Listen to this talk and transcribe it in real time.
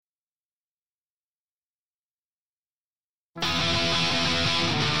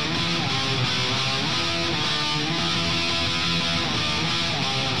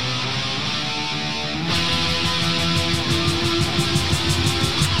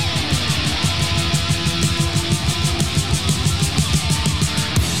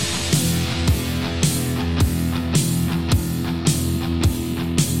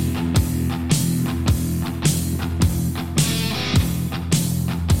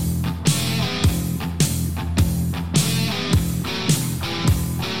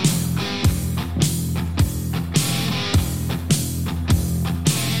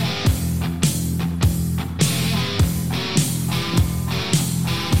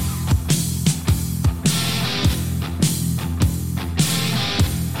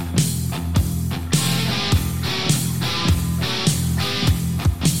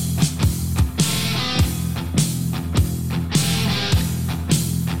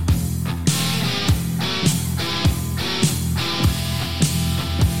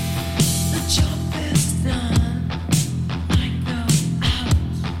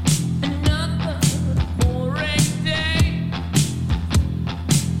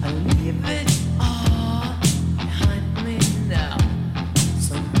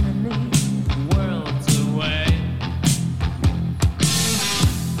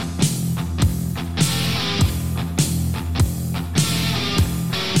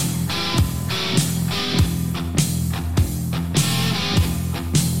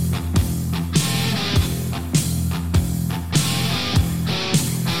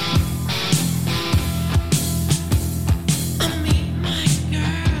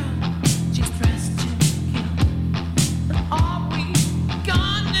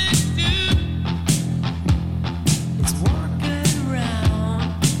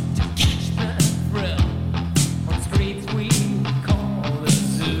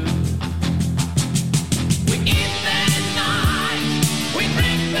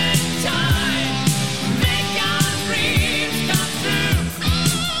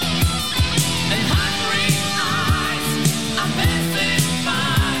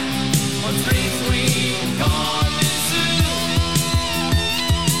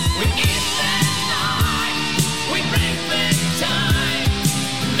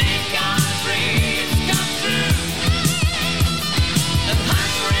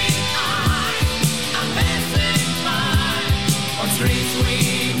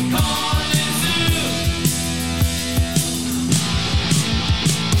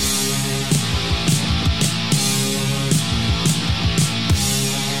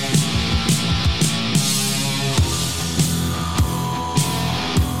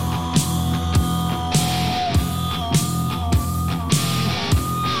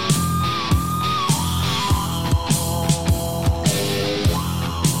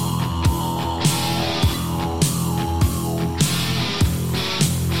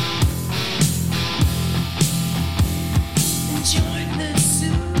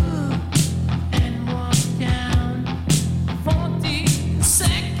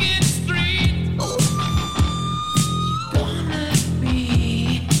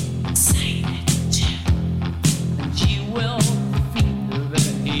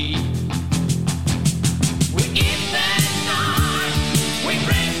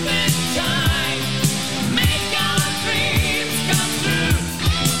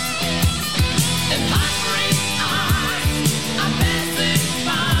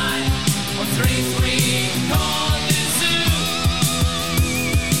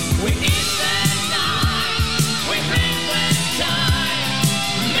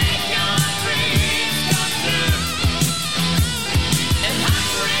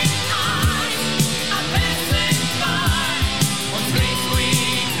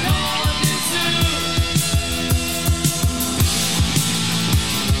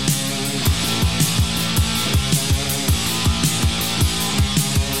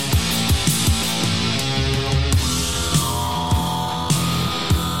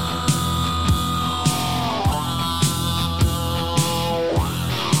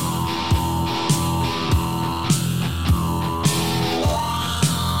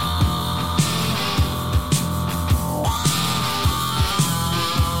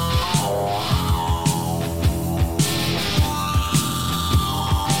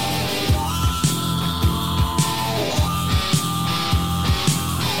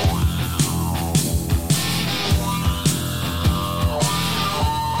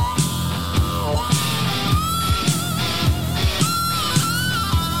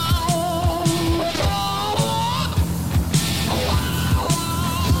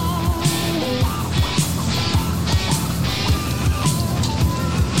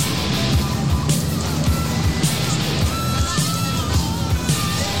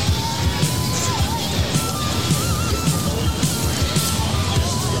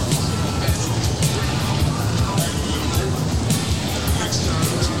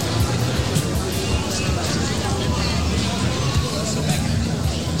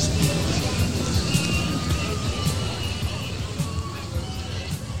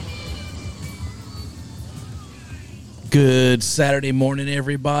Good Saturday morning,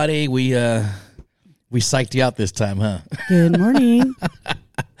 everybody. We psyched you out this time, huh? Good morning.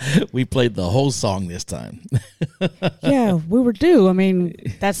 We played the whole song this time. Yeah, we were due. I mean,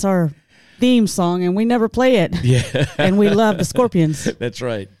 that's our theme song, and we never play it. Yeah. And we love the Scorpions. That's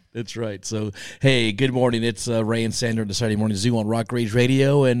right. That's right. So, hey, good morning. It's Ray and Sandra, the Saturday Morning Zoo on Rock Rage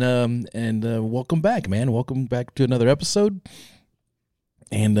Radio, and welcome back, man. Welcome back to another episode.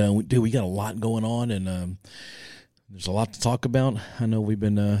 And we got a lot going on, and there's a lot to talk about. I know we've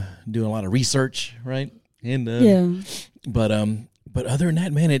been doing a lot of research, right? And Yeah. But other than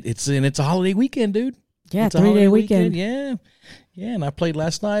that, man, it's a holiday weekend, dude. Yeah, It's a 3-day holiday weekend. Yeah. And I played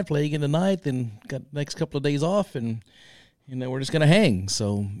last night, play again tonight, then got the next couple of days off, and then we're just gonna hang.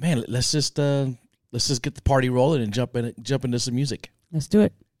 So, man, let's just get the party rolling and jump into some music. Let's do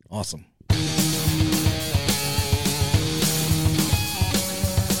it. Awesome.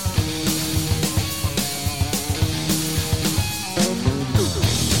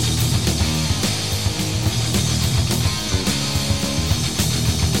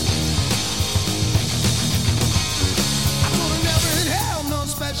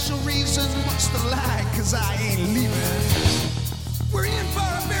 I ain't leaving. We're in for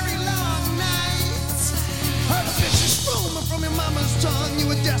a very long night. Heard a vicious rumor from your mama's tongue. You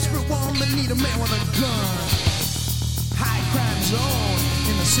a desperate woman, need a man with a gun. High crime zone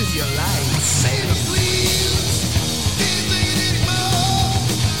in the city of lights. Save it, please. Can't take it anymore.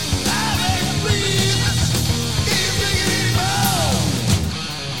 I beg you, please. Can't take it anymore.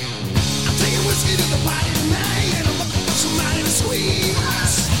 I'm taking whiskey to the party tonight, and I'm looking for somebody to squeeze.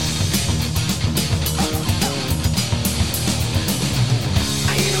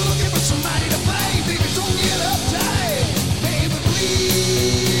 Somebody to fight, baby, don't get uptight, baby, please.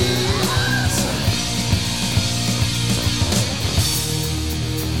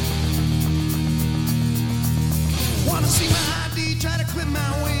 Wanna see my ID, try to clip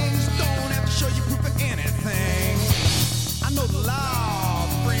my wings, don't have to show you proof of anything. I know the law,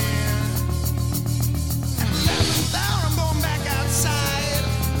 friend. At 11th hour, I'm going back outside.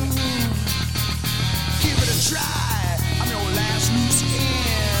 Give it a try, I'm your last loose end.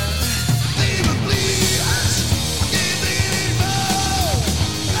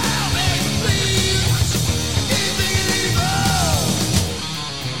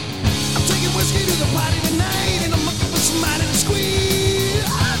 Party tonight, and I'm looking for somebody to squeeze.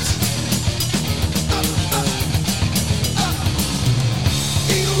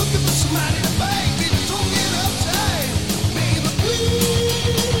 Ain't looking for somebody to fight, baby, don't get uptight, baby, please.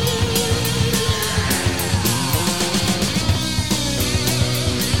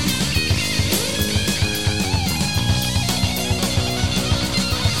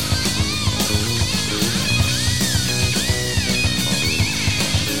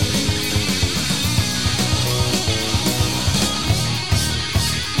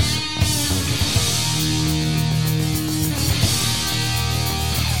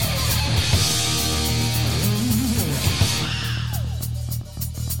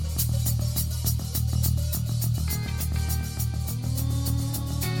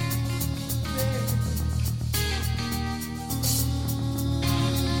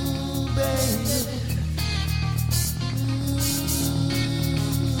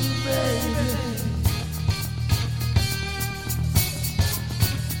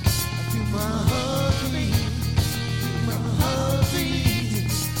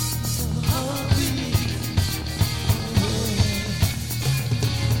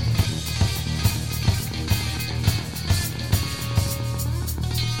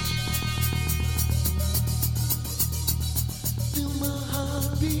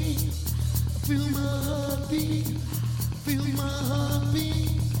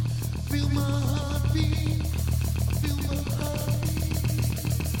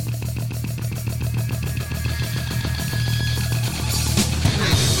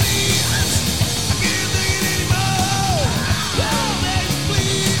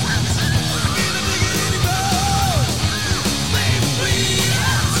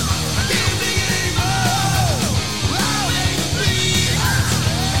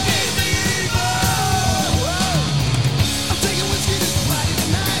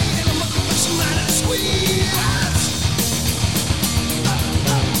 Squeeze.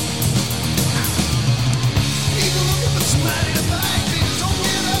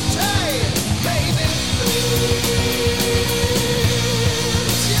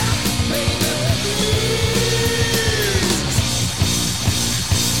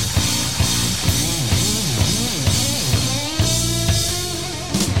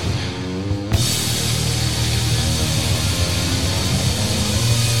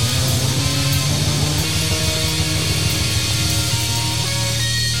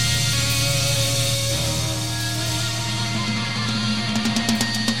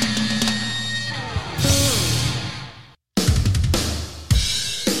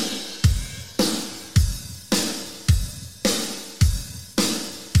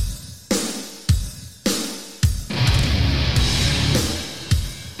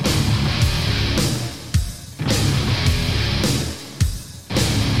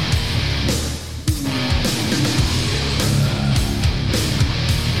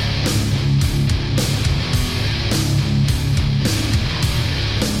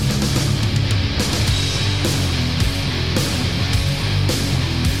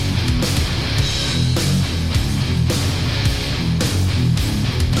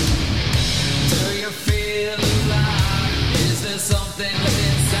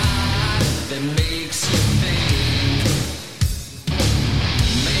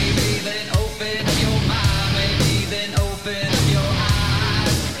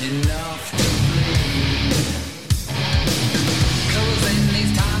 enough to bleed. 'Cause in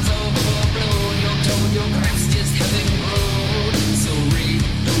these times of overflow, you're told your grass just hasn't grown, so reap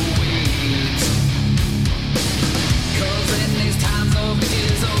the weeds. 'Cause in these times of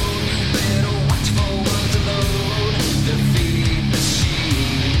years old, you better watch for what's alone to feed the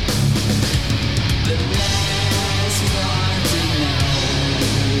sheep. The last one to know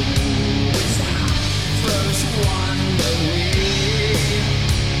is the first one to weep.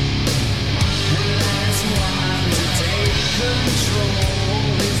 The last one to take control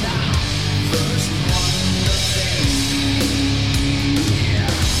is the first one to fade.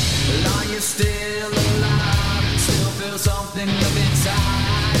 Well, are you still alive? Still feel something up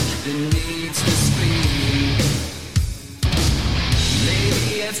inside that needs to speak. Maybe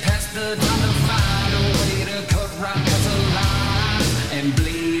it's past the time to find a way to cut right as a line and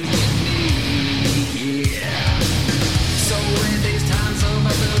bleed with me. Yeah. So in these times of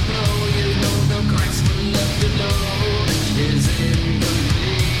overflow, you know the cracks were left alone is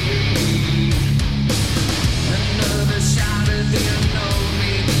incomplete. Another shot at the unknown,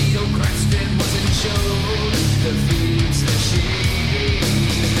 maybe your cracks that wasn't shown defeats the sheep.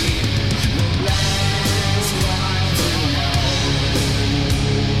 The last one to know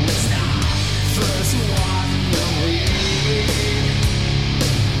is the first one to weep.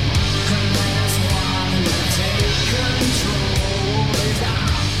 The last one to take control is the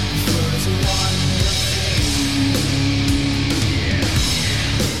first one to fade.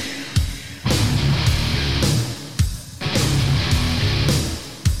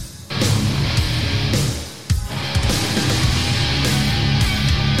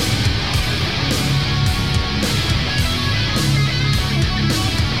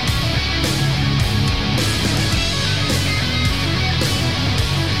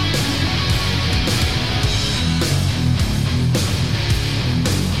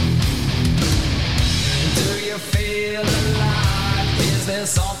 Do you feel alive? Is there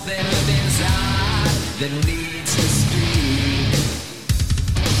something within inside that needs to speak?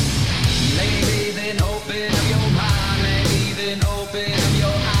 Maybe then open up your mind, maybe then open up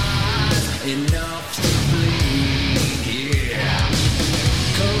your eyes, enough to bleed, yeah.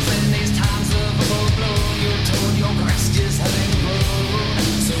 'Cause in these times of overflow, you're told your grass just hasn't grown,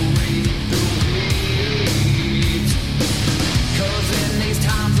 so reap the weeds. 'Cause in these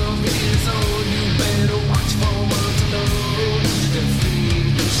times of years old, you better watch for what's alone to feed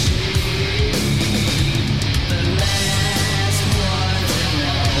the sheep. The last one to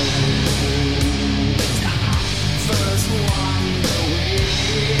know is the first one to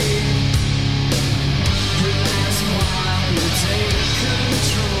weep. The last one to take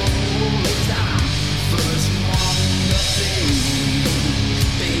control is the first one to fade.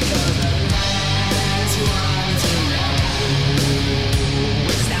 Because the last one to know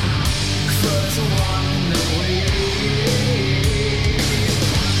is the first one to weep.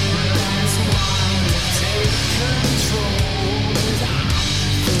 The last one to take control is the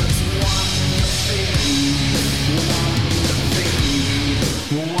first one to fade. One to fade.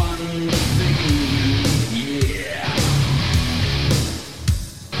 One to fade. Yeah.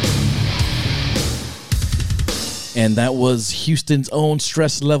 And that was Houston's own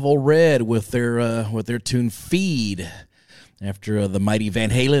Stress Level Red with their tune "Feed." After the mighty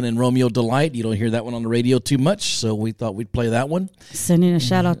Van Halen and Romeo Delight, you don't hear that one on the radio too much, so we thought we'd play that one. Sending a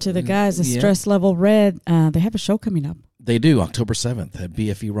shout out to the guys at Yeah. Stress Level Red. They have a show coming up. They do, October 7th at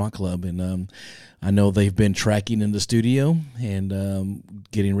BFE Rock Club, and I know they've been tracking in the studio and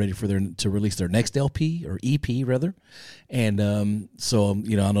getting ready for to release their next LP or EP rather, and so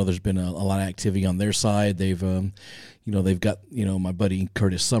I know there's been a lot of activity on their side. They've they've got my buddy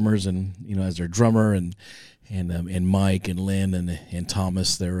Curtis Summers and as their drummer and Mike and Lynn and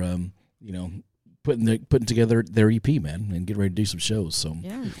Thomas. They're putting together their EP, man, and getting ready to do some shows. So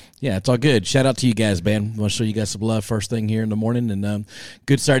yeah, it's all good. Shout out to you guys, man. I want to show you guys some love first thing here in the morning, and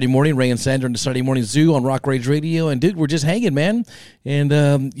good Saturday morning. Ray and Sandra in the Saturday Morning Zoo on Rock Rage Radio, and dude, we're just hanging, man. And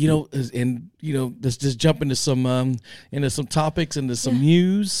let's just jump into some topics, into some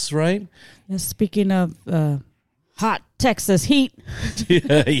news, right? And speaking of hot Texas heat,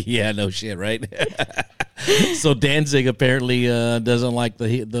 Yeah, no shit, right? So Danzig apparently doesn't like the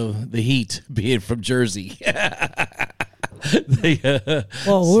heat being from Jersey.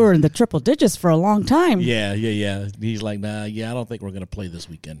 well, we were in the triple digits for a long time. Yeah. He's like, nah, I don't think we're gonna play this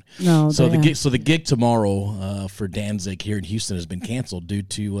weekend. No. So the gig tomorrow for Danzig here in Houston has been canceled due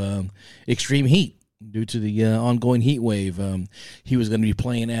to extreme heat. due to the ongoing heat wave. He was going to be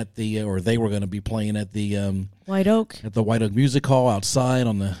playing at the, or they were going to be playing at the White Oak. At the White Oak Music Hall outside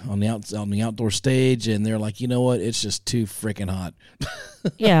on the outdoor stage, and they're like, you know what? It's just too freaking hot.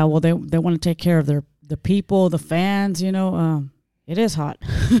 Yeah, well, they want to take care of the people, the fans. You know, it is hot.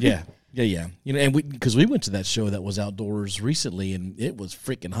 Yeah. You know, and because we went to that show that was outdoors recently, and it was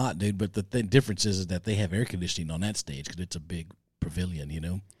freaking hot, dude. But the difference is that they have air conditioning on that stage because it's a big pavilion. You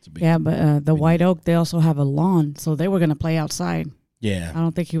know. It's a big, yeah, but the White Oak, they also have a lawn, so they were going to play outside. Yeah. I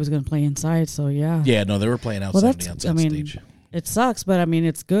don't think he was going to play inside. So yeah. Yeah, no, they were playing outside on the outside stage. It sucks, but I mean,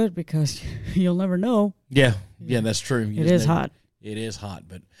 it's good because you'll never know. Yeah, that's true. It is hot. It is hot,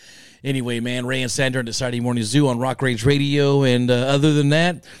 but anyway, man, Ray and Sandra at the Saturday Morning Zoo on Rock Rage Radio, and other than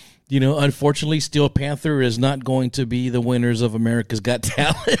that. You know, unfortunately, Steel Panther is not going to be the winners of America's Got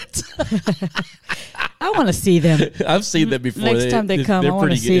Talent. I want to see them. I've seen them before. Next time they come, I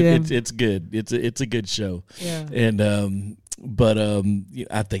want to see them. It's good. It's a good show. Yeah. And but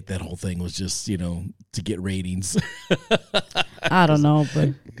I think that whole thing was just to get ratings. I don't know, but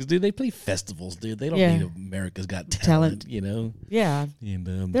because dude, they play festivals, dude. They don't need America's Got Talent. Yeah,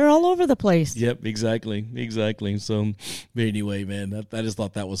 and they're all over the place. Yep, exactly. So, but anyway, man, I just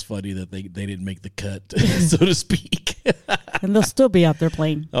thought that was funny that they didn't make the cut, so to speak. And they'll still be out there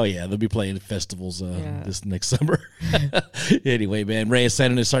playing. Oh yeah, they'll be playing at festivals this next summer. Anyway, man, Ray and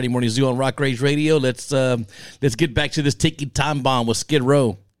Sandra, Saturday Morning Zoo on Rock Rage Radio. Let's get back to this ticking time bomb with Skid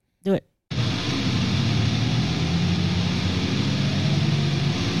Row. Do it.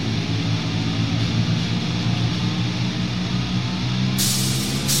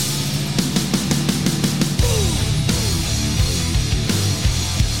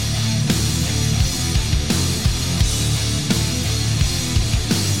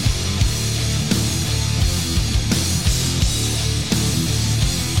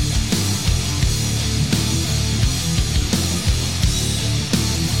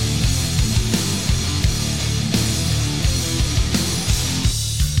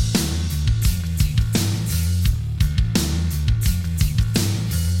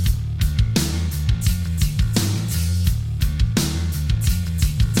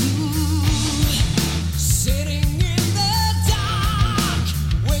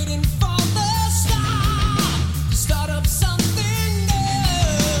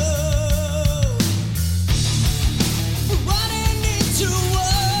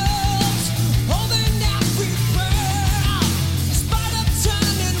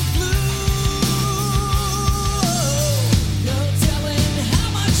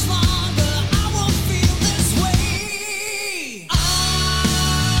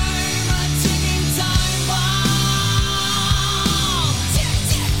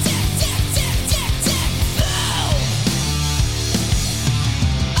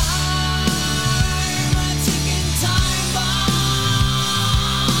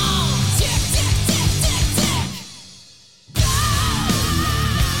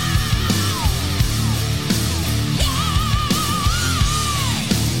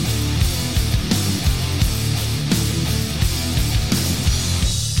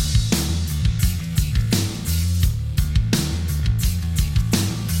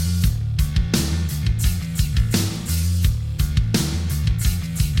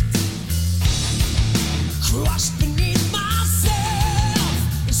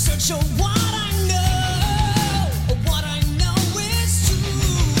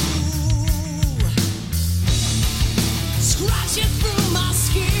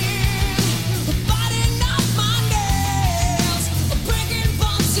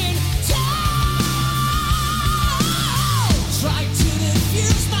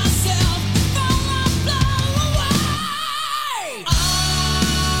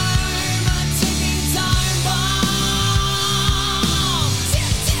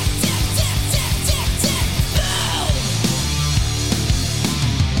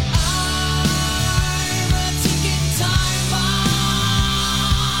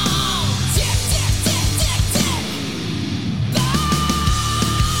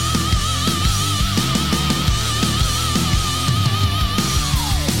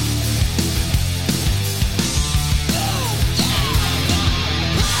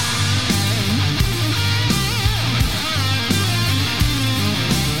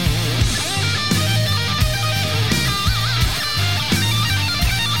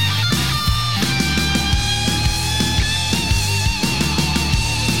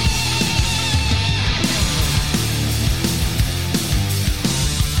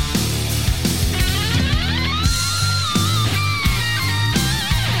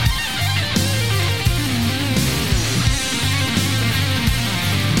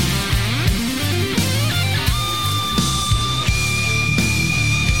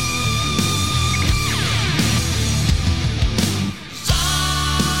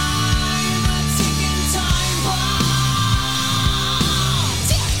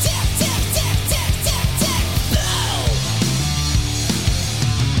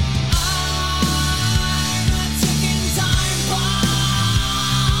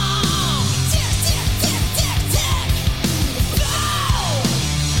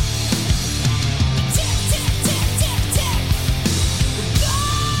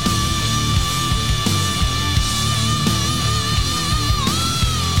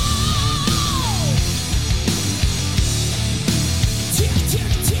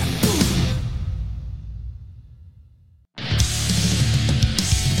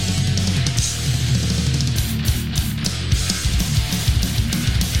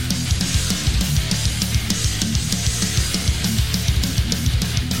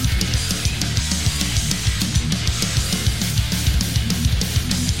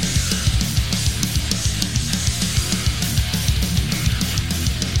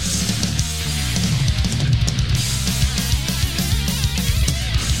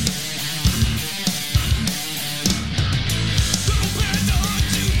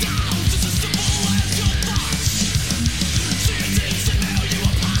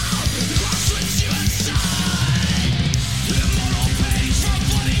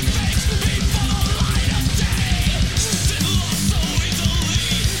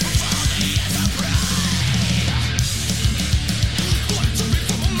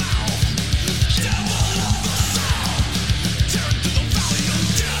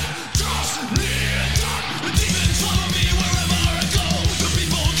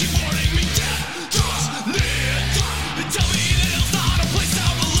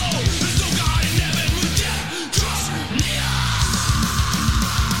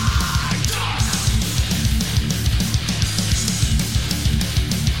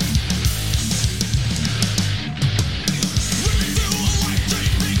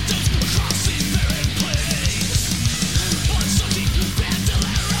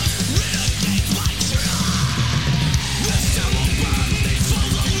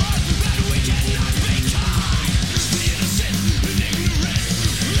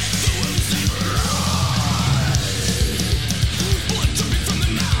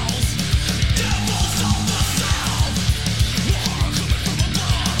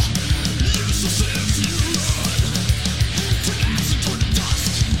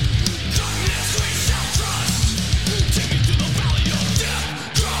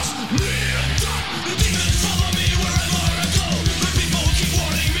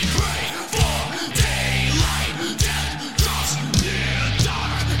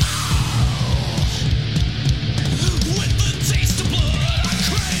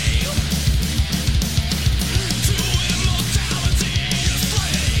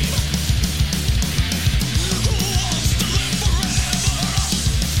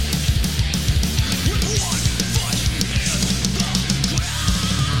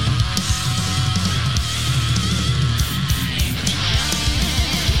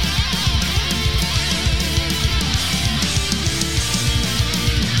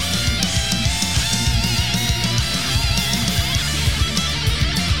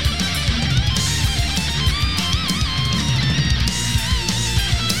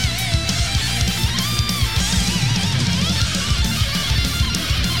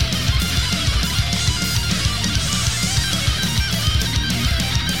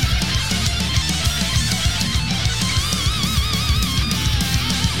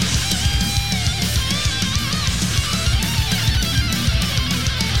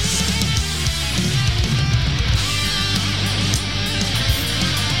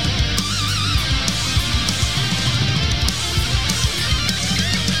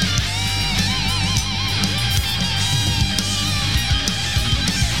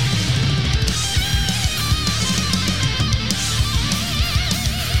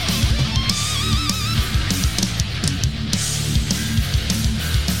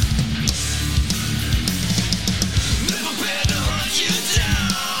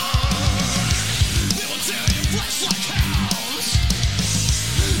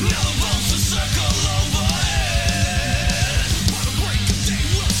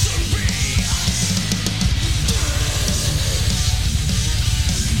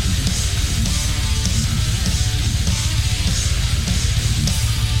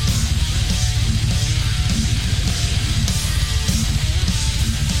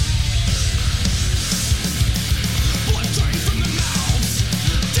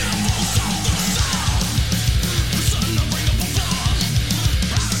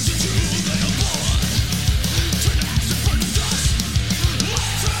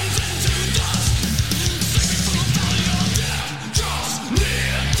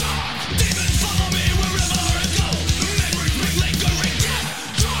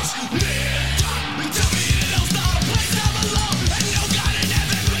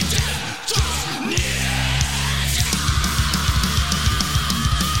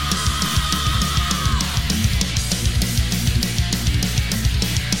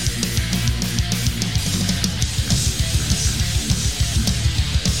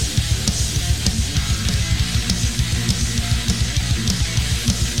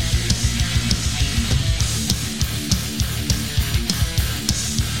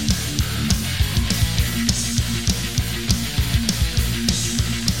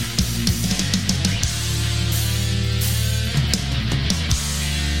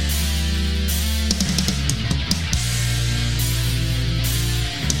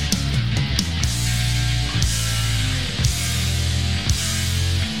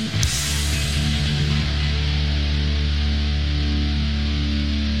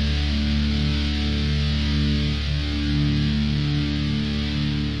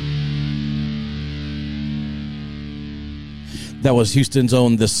 That was Houston's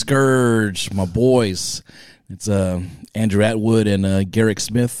own The Scourge, my boys. It's Andrew Atwood and Garrick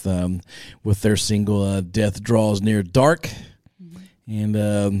Smith with their single Death Draws Near Dark.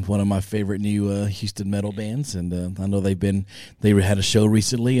 And one of my favorite new Houston metal bands, and I know they had a show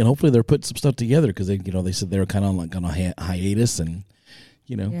recently, and hopefully they're putting some stuff together because they said they were kind of like on a hiatus, and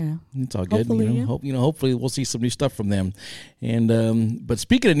it's all good. Hopefully, Hopefully we'll see some new stuff from them. And but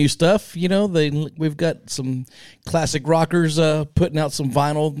speaking of new stuff, we've got some classic rockers putting out some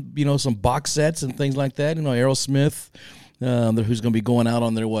vinyl, some box sets and things like that. Aerosmith. Who's going to be going out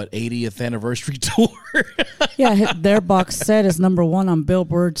on their 80th anniversary tour? Yeah, their box set is #1 on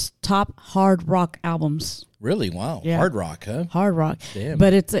Billboard's top hard rock albums. Really? Wow. Yeah. Hard rock, huh? Hard rock. Damn.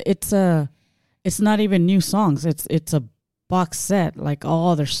 But it's not even new songs. It's a box set like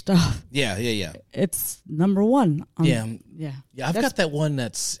all their stuff. Yeah. It's #1. Yeah. I've That's- got that one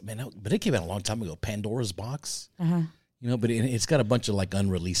but it came out a long time ago. Pandora's Box. Uh-huh. But it's got a bunch of like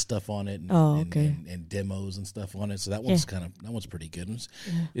unreleased stuff on it. And demos and stuff on it. So that one's that one's pretty good.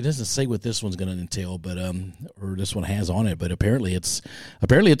 It doesn't say what this one's going to entail, but or this one has on it. But apparently it's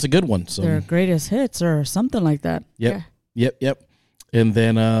a good one. So Their greatest hits or something like that. Yep. Yeah. Yep. And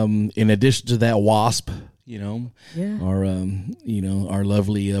then in addition to that, Wasp. Our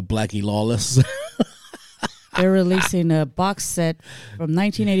lovely Blackie Lawless. They're releasing a box set from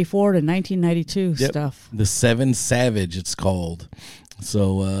 1984 to 1992 stuff. The Seven Savage, it's called.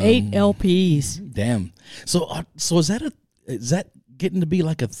 So 8 LPs. Damn. So is that getting to be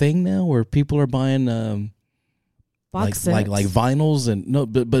like a thing now, where people are buying Box sets. like vinyls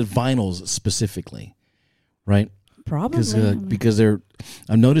but vinyls specifically, right? Probably. Because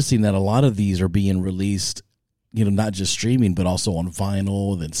I'm noticing that a lot of these are being released. Not just streaming, but also on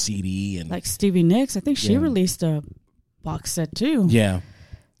vinyl and CD, and like Stevie Nicks, I think she released a box set too. Yeah.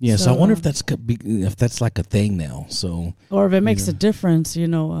 So I wonder if that's like a thing now. So, or if it makes a difference,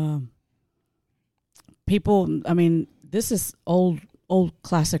 people. I mean, this is old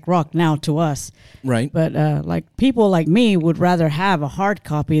classic rock now to us, right? But like people like me would rather have a hard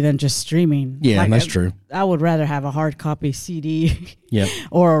copy than just streaming. Yeah, that's true. I would rather have a hard copy CD, yeah,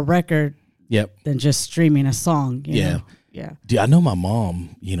 or a record. Yep. Than just streaming a song. You know? Yeah. Dude, I know my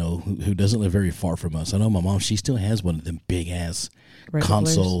mom, who doesn't live very far from us. I know my mom, she still has one of them big ass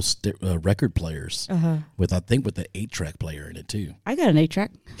console record players with the 8-track player in it too. I got an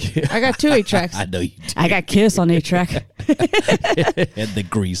 8-track. I got 2 8-tracks. I know you do. I got Kiss on 8-track. And the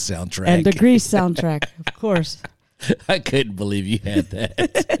Grease soundtrack. Of course. I couldn't believe you had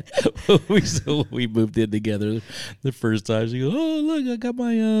that. we moved in together the first time. She goes, "Oh, look, I got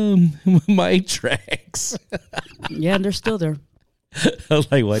my 8-tracks." Yeah, and they're still there. I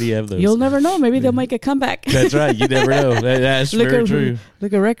was like, "Why do you have those?" You'll never know. Maybe they'll make a comeback. That's right. You never know. That's very true.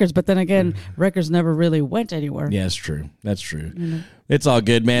 Look at records, but then again, records never really went anywhere. Yeah, that's true. It's all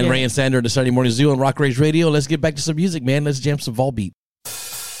good, man. Ray and Sandra, the Saturday Morning Zoo on Rock Rage Radio. Let's get back to some music, man. Let's jam some Volbeat.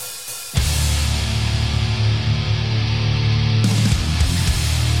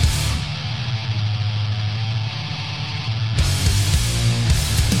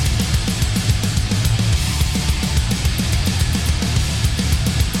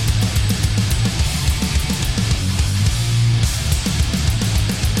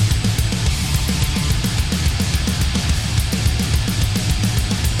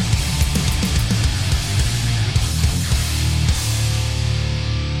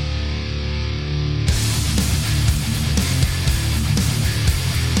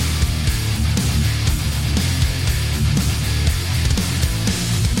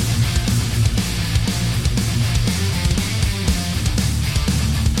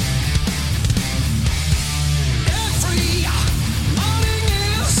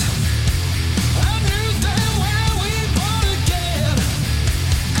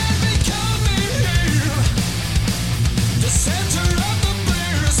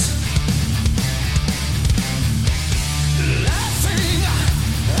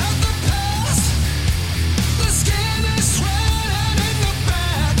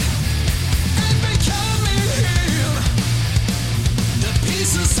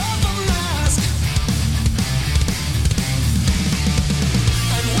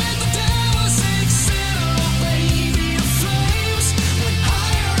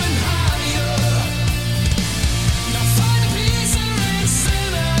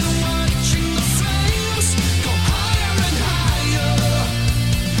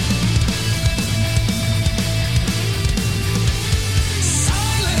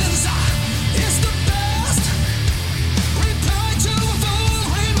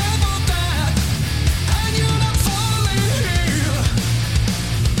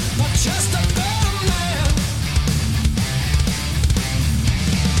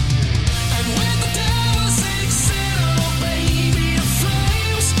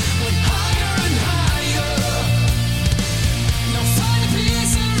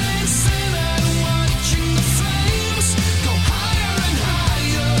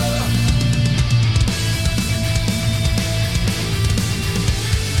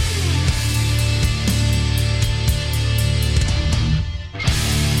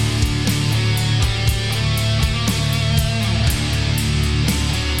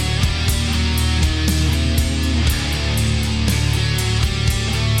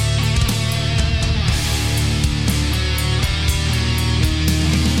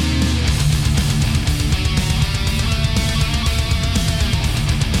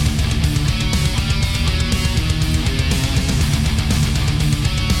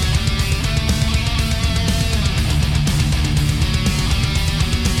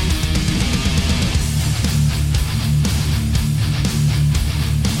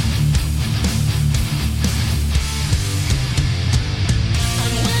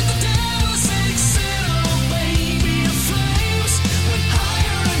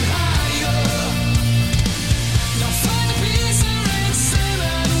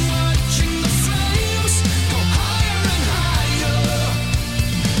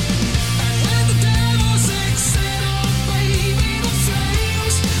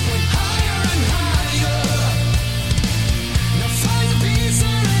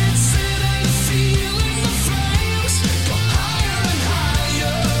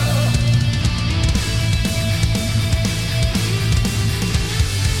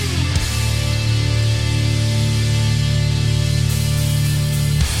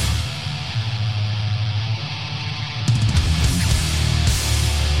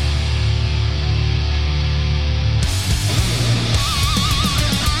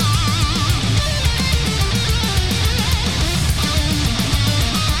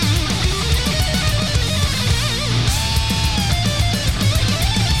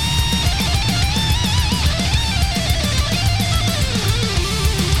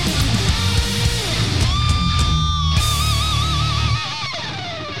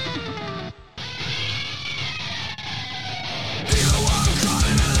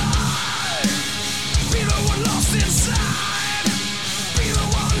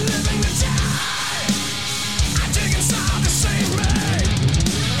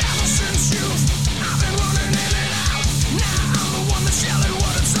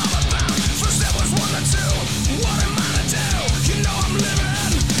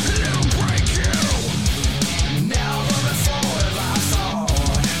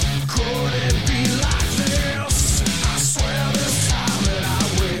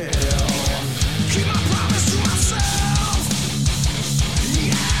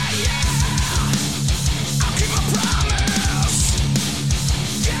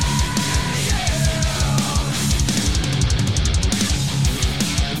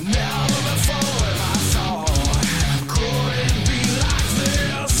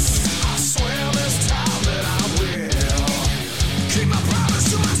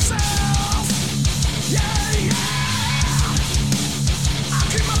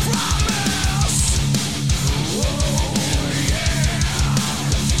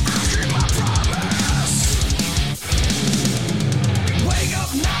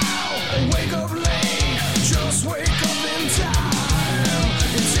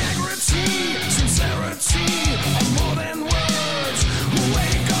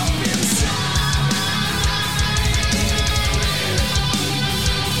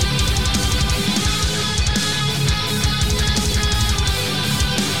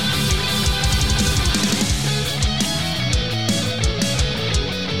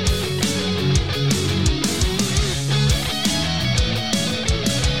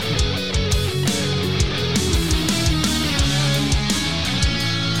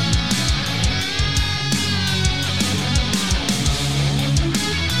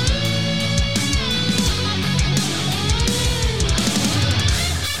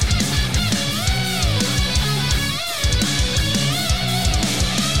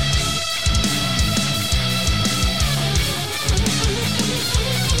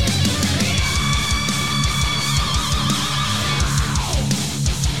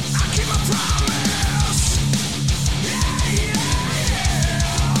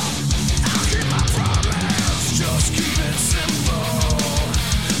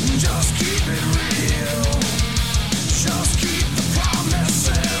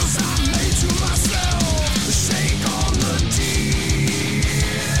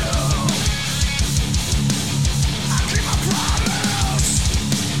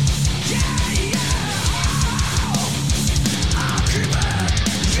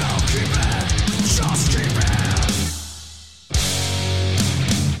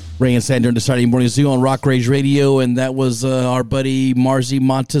 Ray and Sandra in the Saturday Morning Zoo on Rock Rage Radio, and that was our buddy Marzi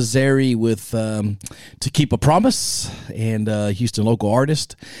Montazeri with "To Keep a Promise," and Houston local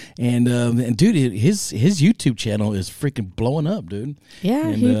artist, and dude, his YouTube channel is freaking blowing up, dude. Yeah,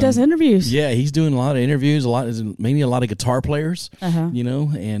 and, he does interviews. Yeah, he's doing a lot of interviews, mainly a lot of guitar players, you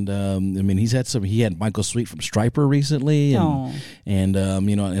know, and I mean, he had Michael Sweet from Stryper recently, and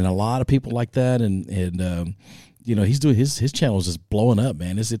you know, and a lot of people like that, and you know, he's doing his channel is just blowing up,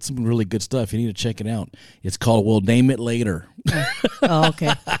 man. It's some really good stuff. You need to check it out. It's called "We'll Name It Later." Oh, okay.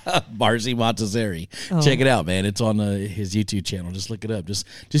 Marzi Montazeri. Check it out, man. It's on his YouTube channel. Just look it up. Just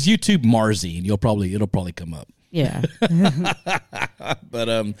YouTube Marzi, and it'll probably come up. Yeah.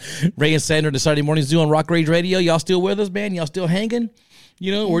 But Ray and Sandra, the Saturday Morning Zoo on Rock Rage Radio. Y'all still with us, man? Y'all still hanging?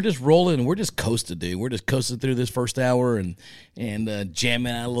 You know, we're just rolling. We're just coasting, dude. We're just coasting through this first hour and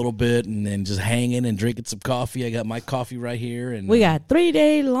jamming out a little bit and then just hanging and drinking some coffee. I got my coffee right here. And we got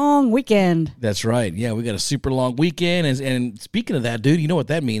 3-day long weekend. That's right. Yeah, we got a super long weekend. And speaking of that, dude, you know what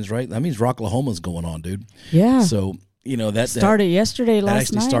that means, right? That means Rocklahoma's going on, dude. Yeah. So, you know, that started yesterday,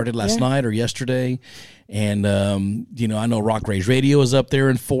 last night. Started last night or yesterday. And, you know, I know Rock Rage Radio is up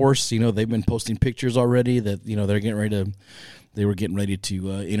there in force. You know, they've been posting pictures already that, you know, they were getting ready to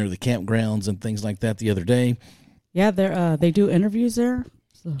enter the campgrounds and things like that the other day. Yeah, they do interviews there.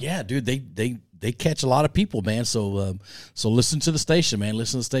 So. Yeah, dude, they catch a lot of people, man. So listen to the station, man.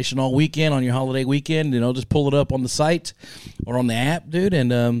 Listen to the station all weekend on your holiday weekend. You know, just pull it up on the site or on the app, dude.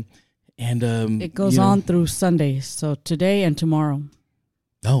 And it goes on through Sunday. So today and tomorrow.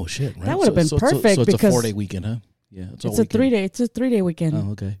 Oh shit! Right. That would have been perfect. So it's because a 4-day weekend, huh? Yeah, it's a 3-day. It's a 3-day weekend.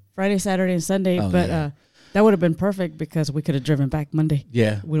 Oh, okay. Friday, Saturday, and Sunday. But that would have been perfect because we could have driven back Monday.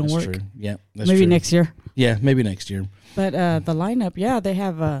 Yeah, we don't work. True. Yeah, that's maybe true. Next year. Yeah, maybe next year. But the lineup, they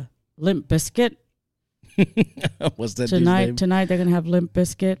have Limp Bizkit. What's that tonight? Name? Tonight they're gonna have Limp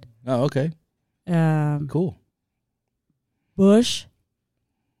Bizkit. Oh, okay. Cool. Bush.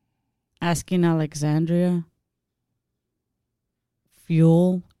 Asking Alexandria.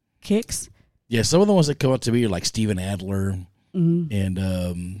 Fuel. Kicks. Yeah, some of the ones that come up to me are like Steven Adler and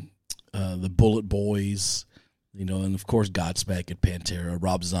the Bullet Boys, you know, and of course Godsmack at Pantera,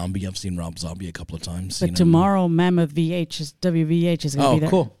 Rob Zombie. I've seen Rob Zombie a couple of times. But tomorrow, Mammoth WVH is going to be there. Oh,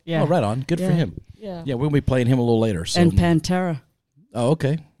 cool. Yeah. Oh, right on. Good for him. Yeah. Yeah, we'll be playing him a little later. So. And Pantera. Oh,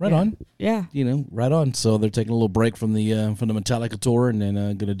 okay. Right on. Yeah. You know, right on. So they're taking a little break from the Metallica tour and then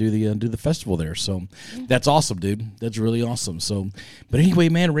going to do the festival there. So that's awesome, dude. That's really awesome. So, but anyway,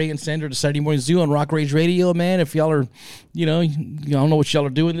 man, Ray and Sandra, the Saturday Morning Zoo on Rock Rage Radio, man. If y'all are, you know, I don't know what y'all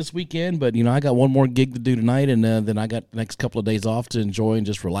are doing this weekend, but you know, I got one more gig to do tonight, and then I got the next couple of days off to enjoy and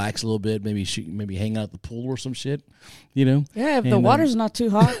just relax a little bit. Maybe hang out at the pool or some shit. You know. Yeah, if the water's not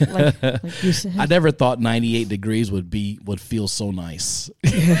too hot, like you said. I never thought 98 degrees would feel so nice.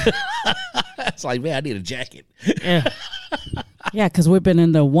 It's like, man, I need a jacket. Yeah, because we've been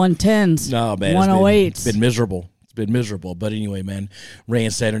in the 110s. No, man. 108s. It's been miserable. It's been miserable. But anyway, man, Ray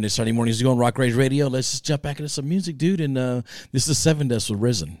and Saturday Sunday mornings, you go on Rock Rage Radio. Let's just jump back into some music, dude. And this is Seven Deaths with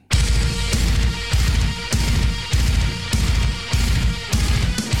Risen.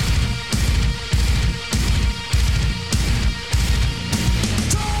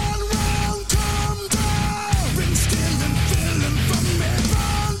 Turn around.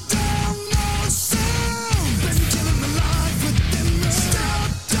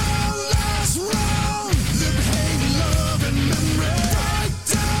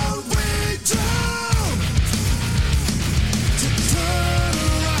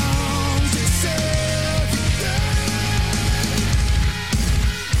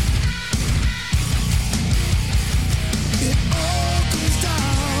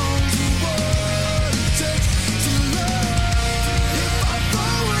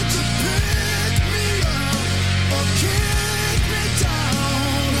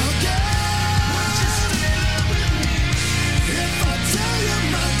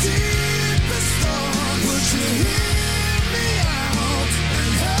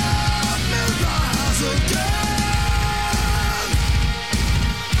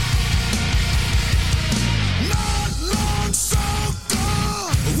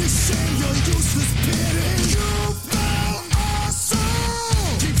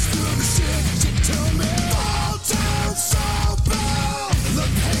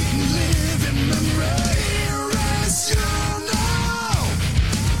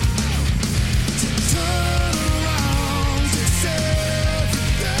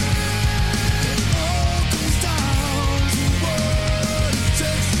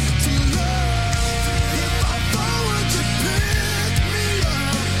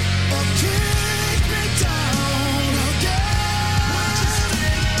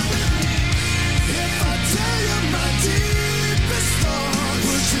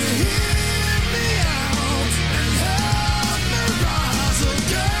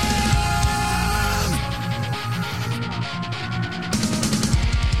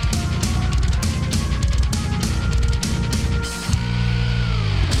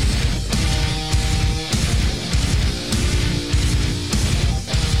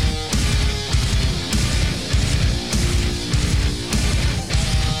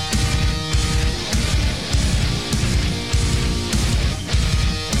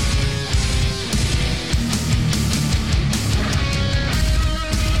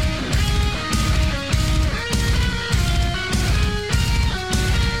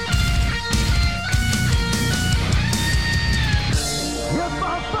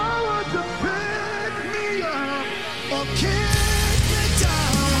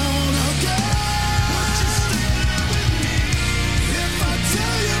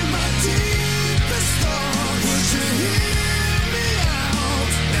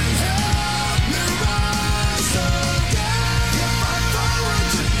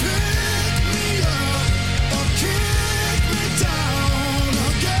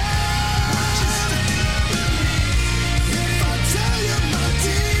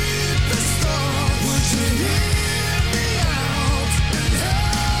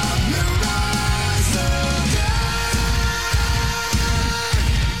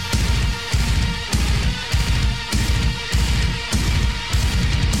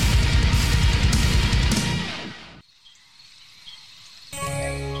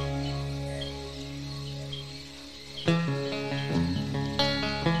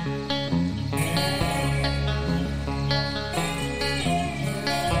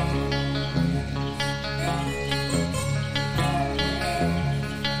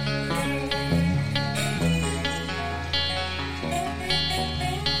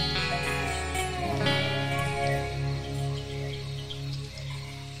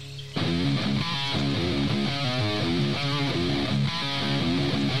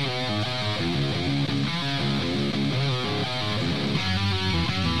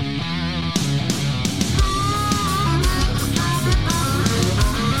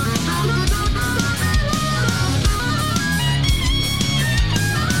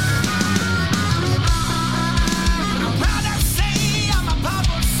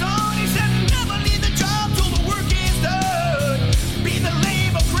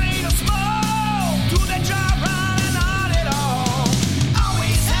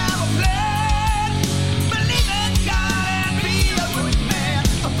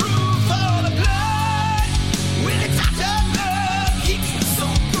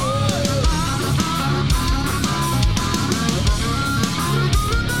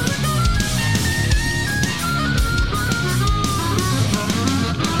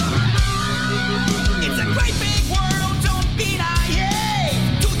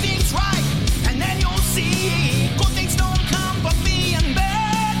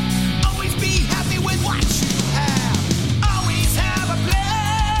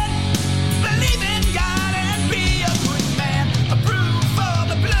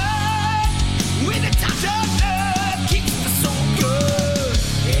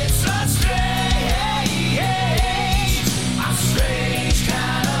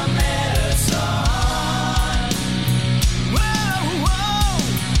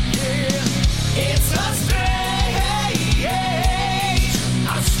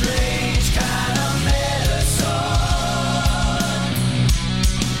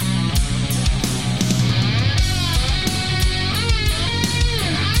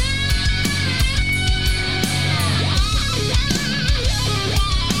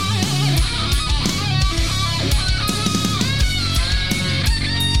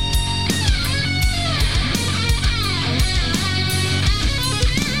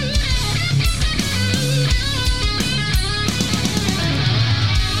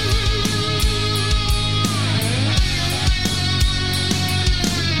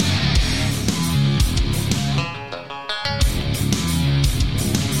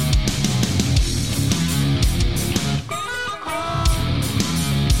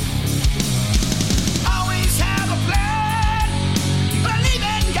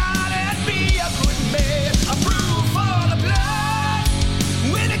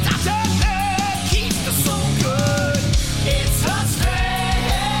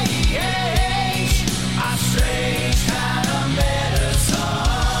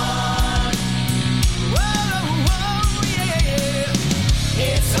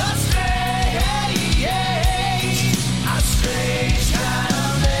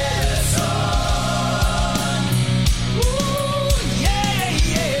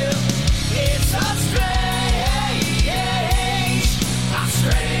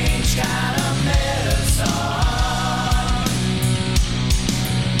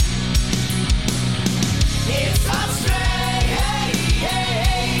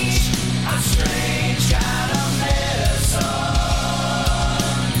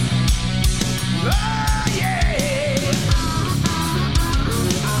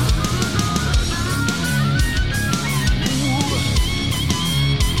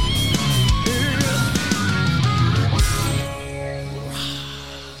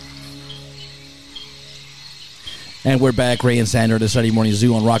 And we're back, Ray and Sandra, the Saturday Morning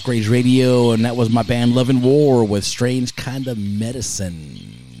Zoo on Rock Rage Radio, and that was my band Love and War with Strange Kind of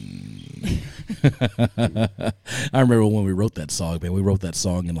Medicine. I remember when we wrote that song, man. We wrote that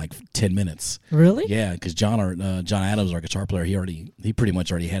song in like 10 minutes. Really? Yeah, because John Adams, our guitar player, he pretty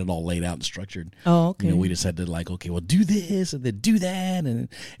much already had it all laid out and structured. Oh, okay. You know, we just had to like, okay, well, do this and then do that and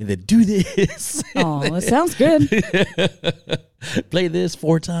then do this. Oh, that sounds good. Play this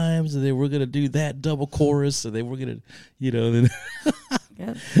 4 times, and then we're gonna do that double chorus, and then we're gonna, then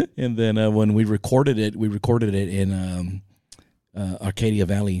Yeah. and then when we recorded it in Arcadia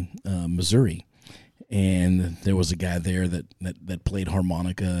Valley, Missouri, and there was a guy there that played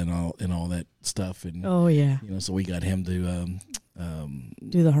harmonica and all that stuff, and Oh, yeah. so we got him to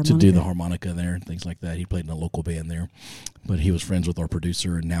Do the harmonica. to do the harmonica there and things like that. He played in a local band there, but he was friends with our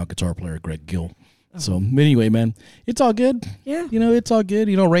producer and now guitar player Greg Gill. So anyway, man, it's all good. Yeah. It's all good.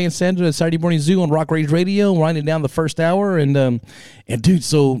 Ray and Sandra at Saturday Morning Zoo on Rock Rage Radio, winding down the first hour, and dude,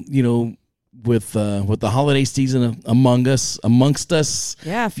 so with the holiday season amongst us,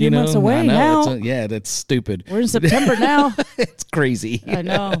 Yeah, a few months away now. That's stupid. We're in September now. It's crazy. I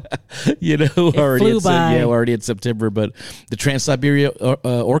know. Already flew by. we're already in September, but the Trans-Siberia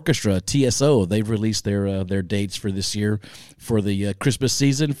Orchestra, TSO, they've released their dates for this year for the Christmas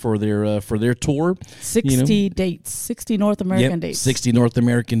season for their tour. 60 dates, 60 North American dates. 60 North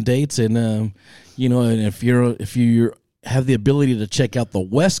American dates, and and if you have the ability to check out the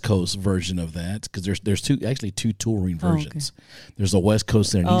West Coast version of that, because there's two touring versions. Okay. There's a West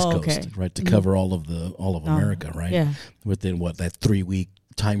Coast and an East Coast, okay. right, to cover all of America, right? Yeah. Within that 3-week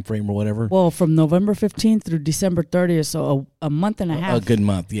time frame or whatever. Well, from November 15th through December 30th, so a month and a half. A good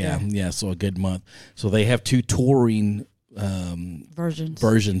month, yeah. So a good month. So they have 2 touring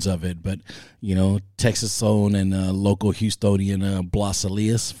versions of it, but Texas own and local Houstonian Blas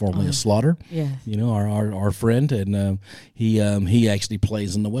Elias, formerly of Slaughter, our friend, and he actually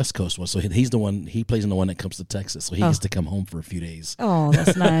plays in the West Coast one, so he plays in the one that comes to Texas, so he gets to come home for a few days. Oh,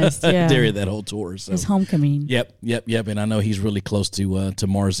 that's nice. Yeah. During that whole tour, so His homecoming. Yep. And I know he's really close to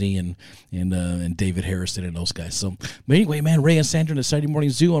Marzi and David Harrison and those guys. So, but anyway, man, Ray and Sandra in the Saturday Morning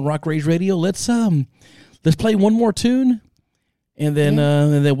Zoo on Rock Rage Radio. Let's play one more tune, and then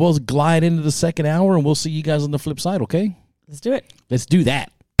we'll glide into the second hour, and we'll see you guys on the flip side. Okay? Let's do it. Let's do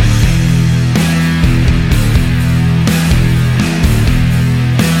that.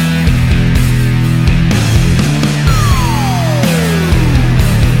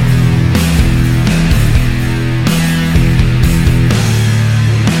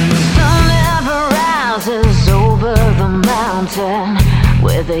 Over the mountain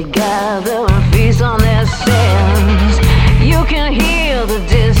where they gather and feast on their sins. You can hear the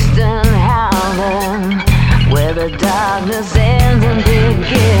distant howling where the darkness ends and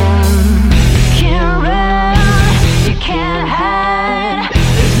begins. You can't run, you can't hide.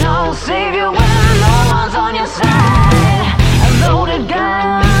 There's no savior when no one's on your side. A loaded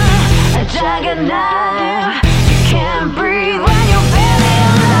gun, a jagged knife. You can't breathe when you're barely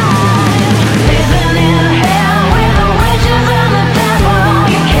alive. Living in hell with the witches and the devil.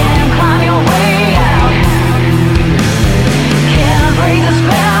 You can't climb your way out. Can't break the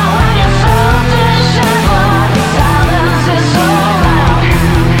spell when you're so disheveled. Silence is so loud.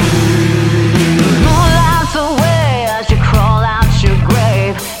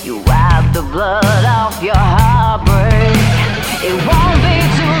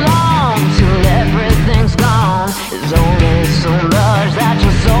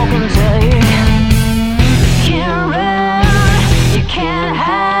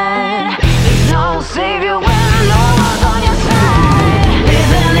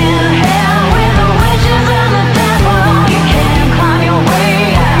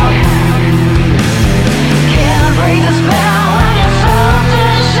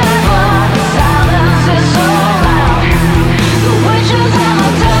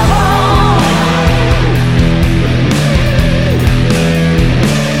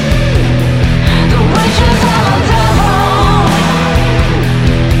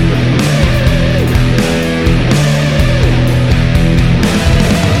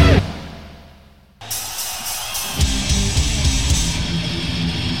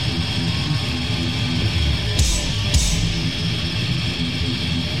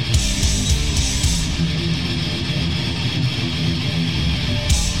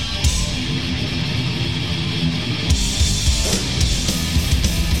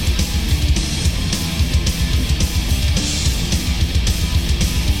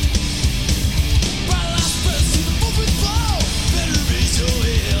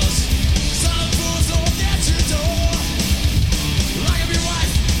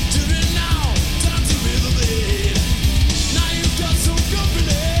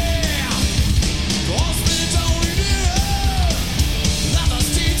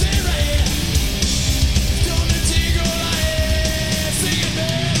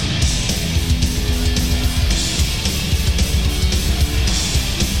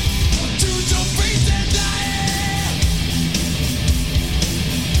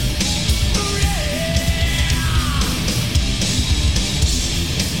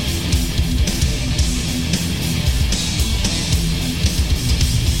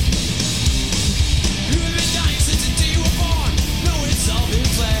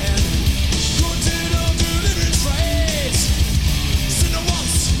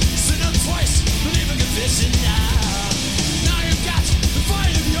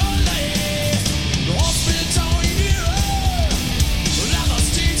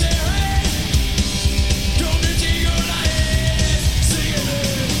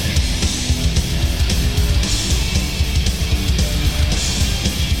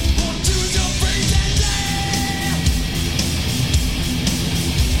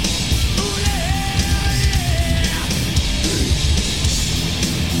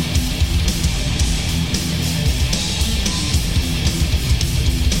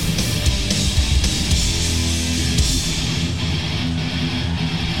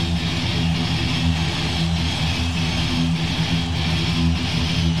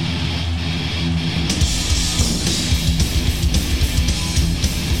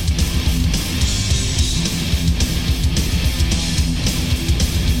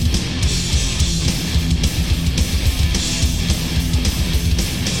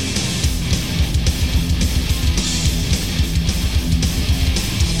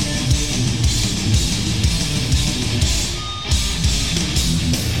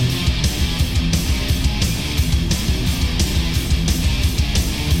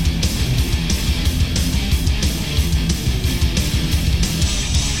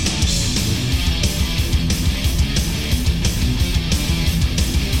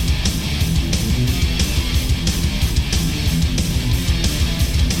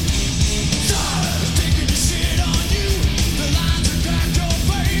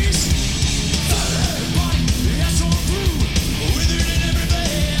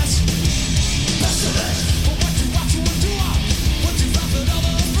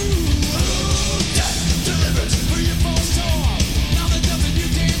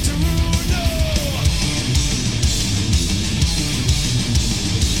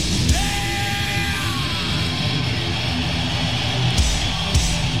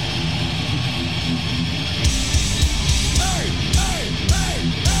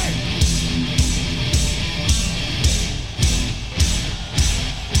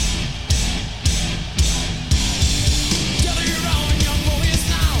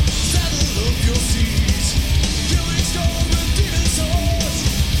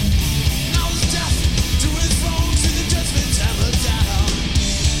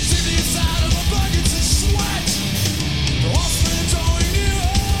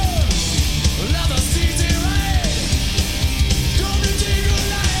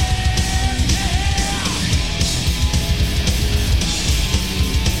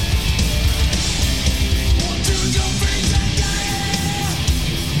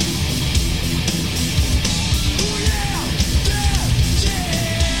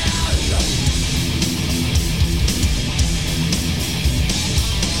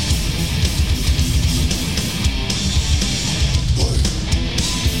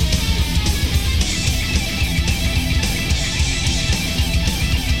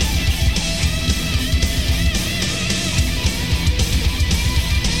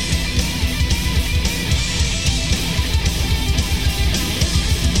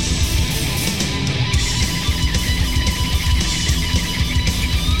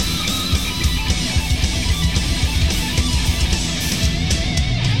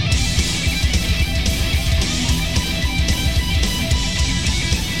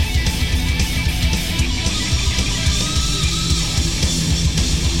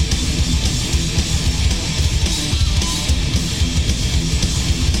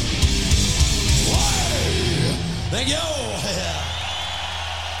 Thank you.